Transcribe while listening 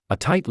A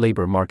tight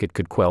labor market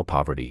could quell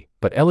poverty,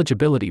 but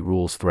eligibility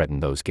rules threaten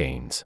those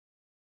gains.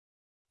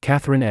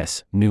 Catherine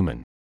S.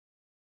 Newman.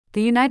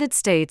 The United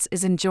States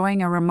is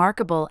enjoying a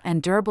remarkable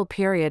and durable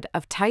period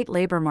of tight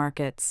labor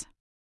markets.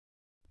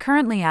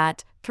 Currently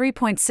at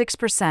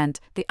 3.6%,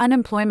 the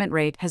unemployment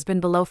rate has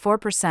been below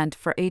 4%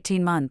 for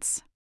 18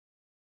 months.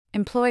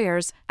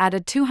 Employers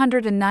added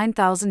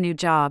 209,000 new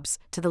jobs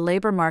to the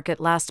labor market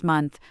last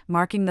month,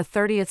 marking the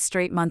 30th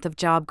straight month of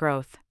job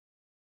growth.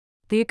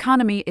 The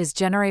economy is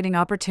generating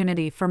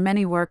opportunity for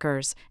many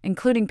workers,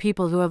 including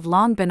people who have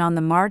long been on the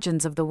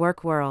margins of the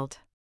work world.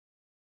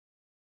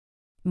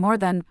 More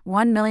than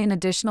 1 million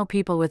additional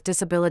people with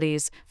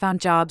disabilities found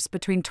jobs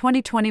between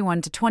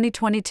 2021 to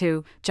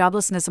 2022.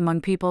 Joblessness among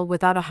people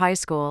without a high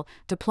school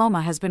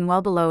diploma has been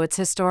well below its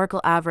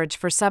historical average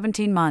for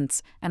 17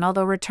 months, and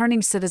although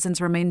returning citizens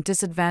remain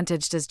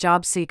disadvantaged as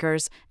job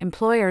seekers,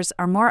 employers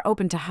are more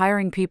open to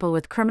hiring people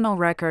with criminal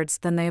records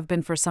than they have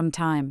been for some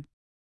time.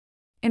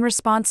 In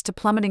response to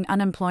plummeting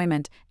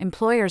unemployment,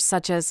 employers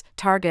such as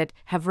Target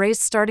have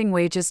raised starting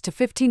wages to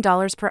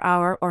 $15 per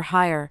hour or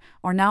higher,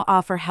 or now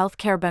offer health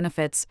care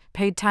benefits,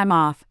 paid time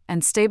off,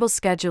 and stable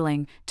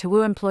scheduling to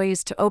woo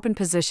employees to open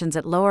positions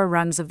at lower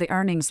rungs of the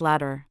earnings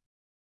ladder.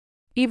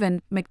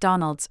 Even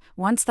McDonald's,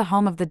 once the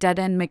home of the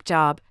dead-end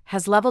McJob,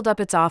 has leveled up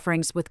its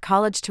offerings with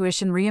college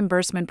tuition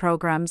reimbursement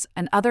programs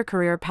and other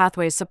career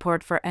pathway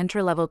support for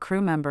entry-level crew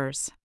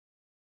members.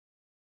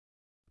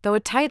 Though a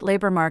tight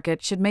labor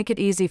market should make it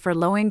easy for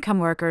low-income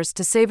workers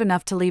to save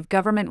enough to leave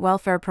government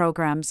welfare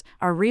programs,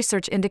 our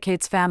research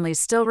indicates families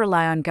still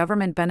rely on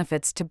government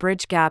benefits to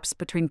bridge gaps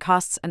between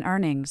costs and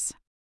earnings.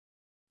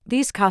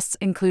 These costs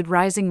include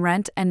rising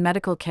rent and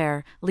medical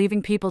care,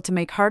 leaving people to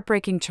make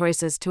heartbreaking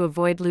choices to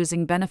avoid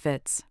losing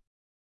benefits.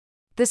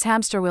 This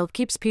hamster wheel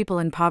keeps people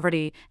in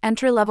poverty.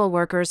 Entry-level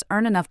workers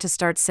earn enough to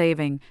start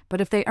saving, but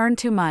if they earn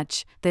too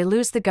much, they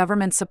lose the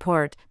government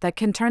support that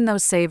can turn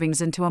those savings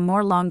into a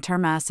more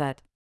long-term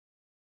asset.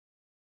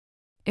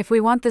 If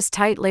we want this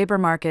tight labor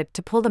market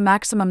to pull the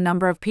maximum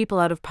number of people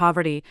out of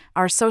poverty,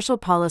 our social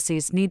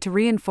policies need to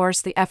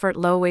reinforce the effort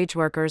low-wage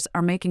workers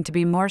are making to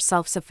be more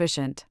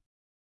self-sufficient.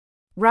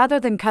 Rather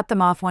than cut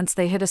them off once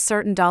they hit a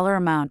certain dollar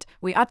amount,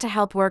 we ought to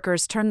help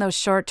workers turn those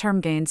short-term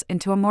gains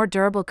into a more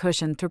durable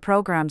cushion through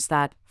programs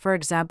that, for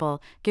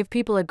example, give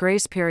people a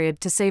grace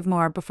period to save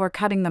more before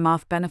cutting them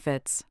off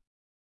benefits.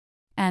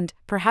 And,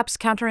 perhaps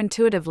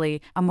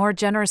counterintuitively, a more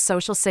generous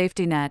social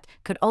safety net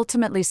could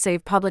ultimately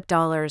save public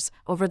dollars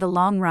over the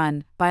long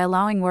run by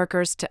allowing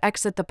workers to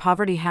exit the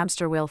poverty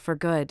hamster wheel for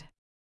good.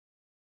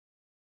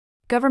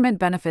 Government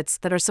benefits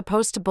that are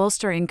supposed to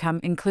bolster income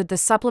include the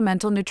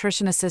Supplemental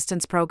Nutrition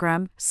Assistance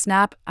Program,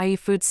 SNAP, i.e.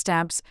 food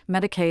stamps,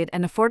 Medicaid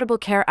and Affordable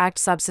Care Act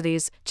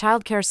subsidies,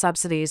 child care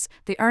subsidies,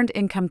 the Earned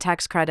Income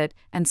Tax Credit,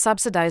 and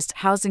subsidized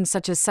housing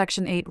such as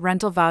Section 8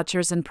 rental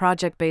vouchers and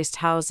project-based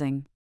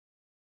housing.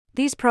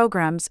 These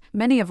programs,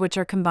 many of which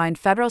are combined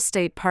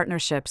federal-state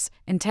partnerships,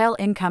 entail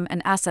income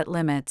and asset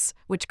limits,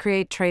 which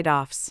create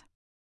trade-offs.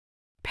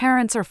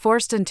 Parents are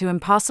forced into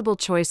impossible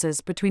choices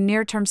between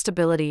near-term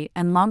stability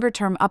and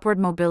longer-term upward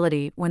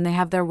mobility when they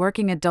have their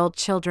working adult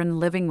children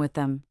living with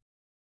them.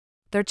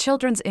 Their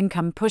children's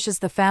income pushes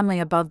the family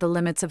above the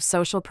limits of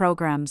social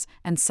programs,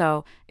 and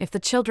so, if the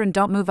children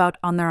don't move out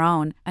on their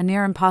own, a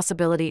near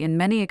impossibility in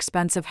many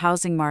expensive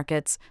housing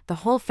markets,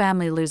 the whole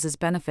family loses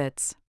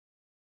benefits.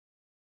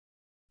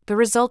 The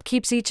result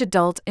keeps each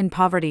adult in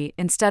poverty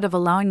instead of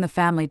allowing the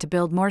family to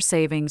build more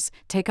savings,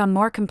 take on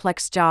more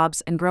complex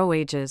jobs, and grow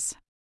wages.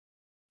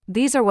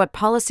 These are what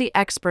policy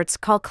experts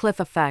call cliff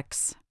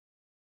effects.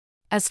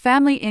 As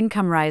family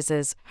income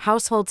rises,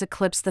 households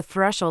eclipse the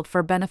threshold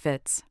for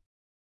benefits.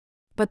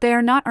 But they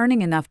are not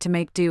earning enough to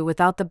make do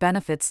without the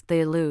benefits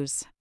they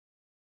lose.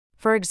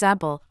 For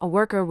example, a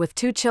worker with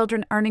 2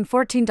 children earning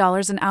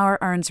 $14 an hour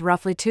earns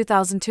roughly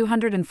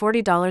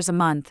 $2,240 a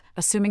month,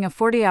 assuming a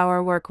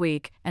 40-hour work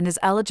week, and is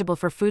eligible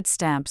for food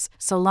stamps,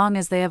 so long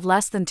as they have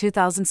less than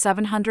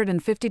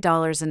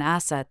 $2,750 in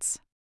assets.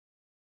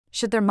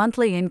 Should their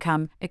monthly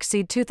income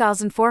exceed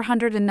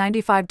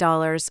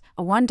 $2,495,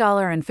 a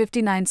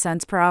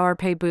 $1.59 per hour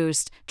pay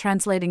boost,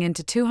 translating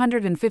into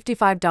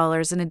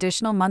 $255 in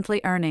additional monthly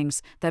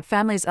earnings, that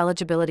family's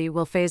eligibility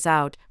will phase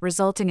out,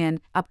 resulting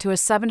in up to a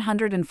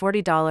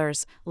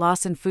 $740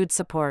 loss in food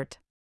support.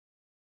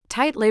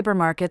 Tight labor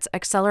markets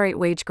accelerate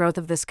wage growth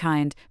of this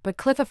kind, but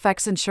cliff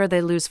effects ensure they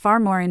lose far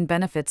more in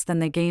benefits than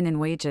they gain in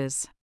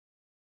wages.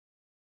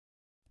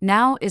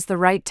 Now is the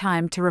right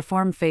time to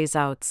reform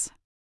phase-outs.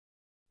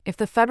 If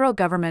the federal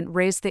government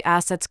raised the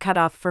assets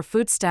cutoff for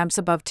food stamps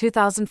above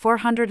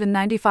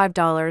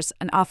 $2,495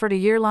 and offered a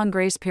year-long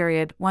grace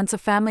period once a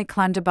family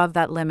climbed above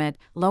that limit,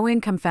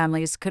 low-income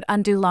families could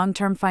undo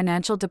long-term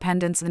financial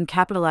dependence and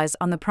capitalize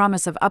on the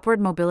promise of upward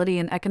mobility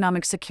and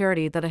economic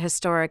security that a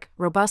historic,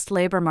 robust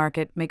labor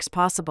market makes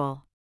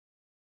possible.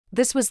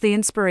 This was the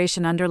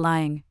inspiration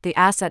underlying the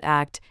Asset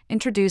Act,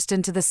 introduced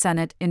into the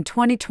Senate in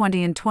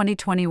 2020 and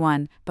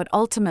 2021, but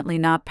ultimately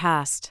not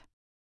passed.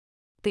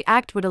 The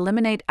Act would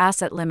eliminate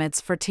asset limits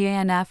for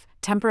TANF,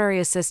 temporary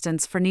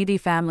assistance for needy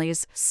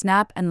families,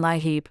 SNAP and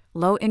LIHEAP,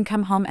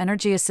 low-income home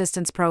energy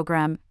assistance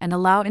program, and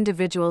allow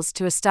individuals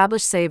to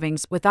establish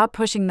savings without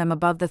pushing them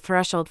above the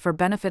threshold for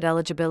benefit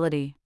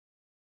eligibility.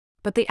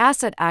 But the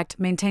Asset Act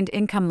maintained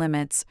income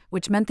limits,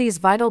 which meant these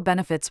vital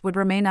benefits would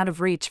remain out of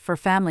reach for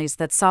families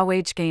that saw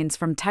wage gains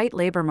from tight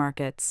labor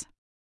markets.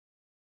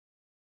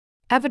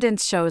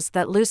 Evidence shows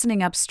that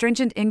loosening up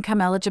stringent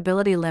income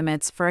eligibility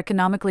limits for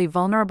economically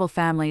vulnerable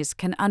families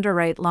can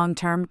underwrite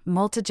long-term,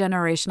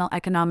 multi-generational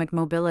economic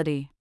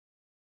mobility.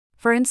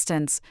 For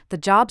instance, the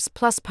Jobs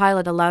Plus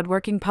pilot allowed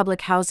working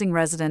public housing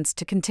residents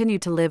to continue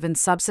to live in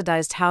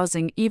subsidized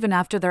housing even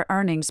after their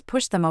earnings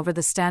pushed them over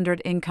the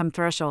standard income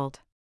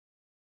threshold.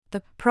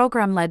 The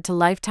program led to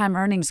lifetime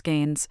earnings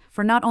gains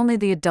for not only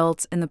the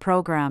adults in the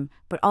program,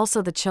 but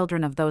also the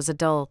children of those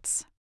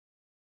adults.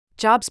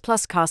 Jobs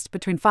Plus cost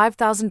between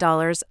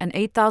 $5,000 and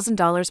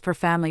 $8,000 per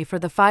family for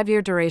the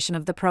 5-year duration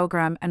of the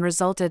program and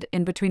resulted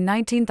in between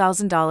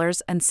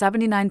 $19,000 and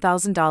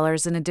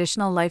 $79,000 in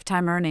additional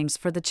lifetime earnings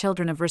for the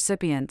children of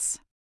recipients.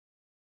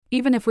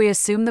 Even if we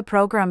assume the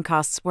program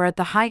costs were at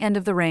the high end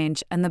of the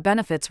range and the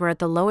benefits were at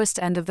the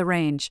lowest end of the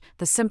range,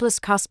 the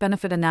simplest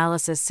cost-benefit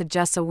analysis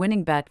suggests a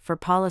winning bet for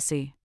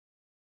policy.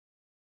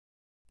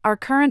 Our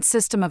current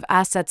system of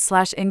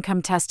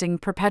asset/income testing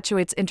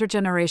perpetuates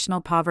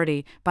intergenerational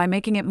poverty by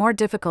making it more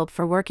difficult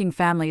for working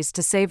families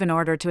to save in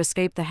order to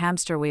escape the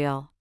hamster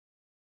wheel.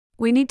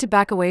 We need to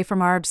back away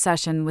from our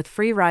obsession with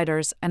free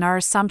riders and our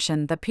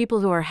assumption that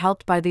people who are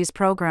helped by these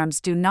programs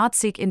do not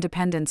seek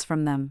independence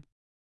from them.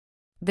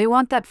 They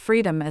want that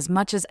freedom as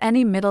much as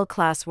any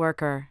middle-class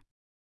worker.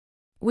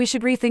 We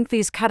should rethink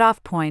these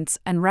cutoff points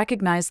and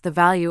recognize the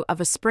value of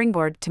a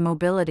springboard to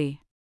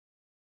mobility.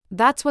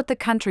 That's what the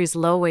country's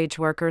low-wage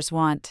workers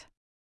want.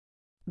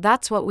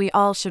 That's what we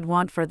all should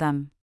want for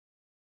them.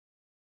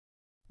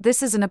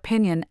 This is an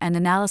opinion and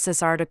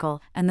analysis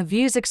article, and the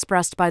views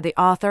expressed by the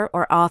author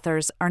or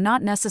authors are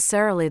not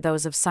necessarily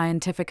those of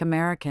Scientific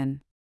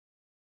American.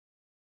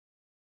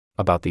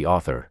 About the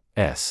author,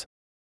 S.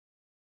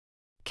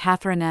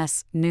 Catherine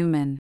S.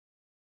 Newman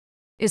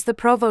is the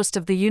provost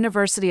of the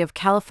University of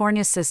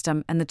California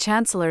System and the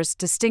Chancellor's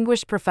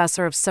Distinguished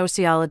Professor of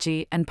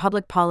Sociology and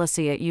Public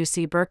Policy at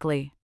UC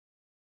Berkeley.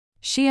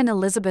 She and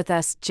Elizabeth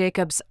S.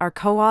 Jacobs are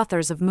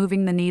co-authors of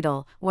Moving the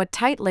Needle: What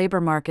Tight Labor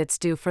Markets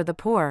Do for the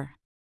Poor.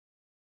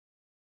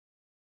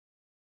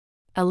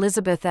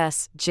 Elizabeth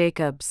S.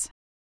 Jacobs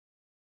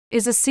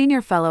is a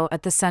senior fellow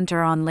at the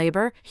Center on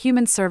Labor,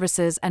 Human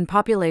Services and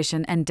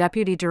Population and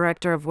deputy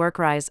director of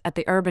WorkRise at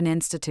the Urban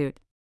Institute.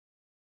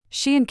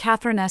 She and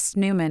Catherine S.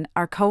 Newman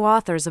are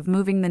co-authors of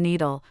Moving the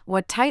Needle: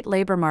 What Tight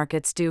Labor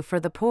Markets Do for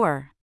the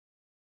Poor.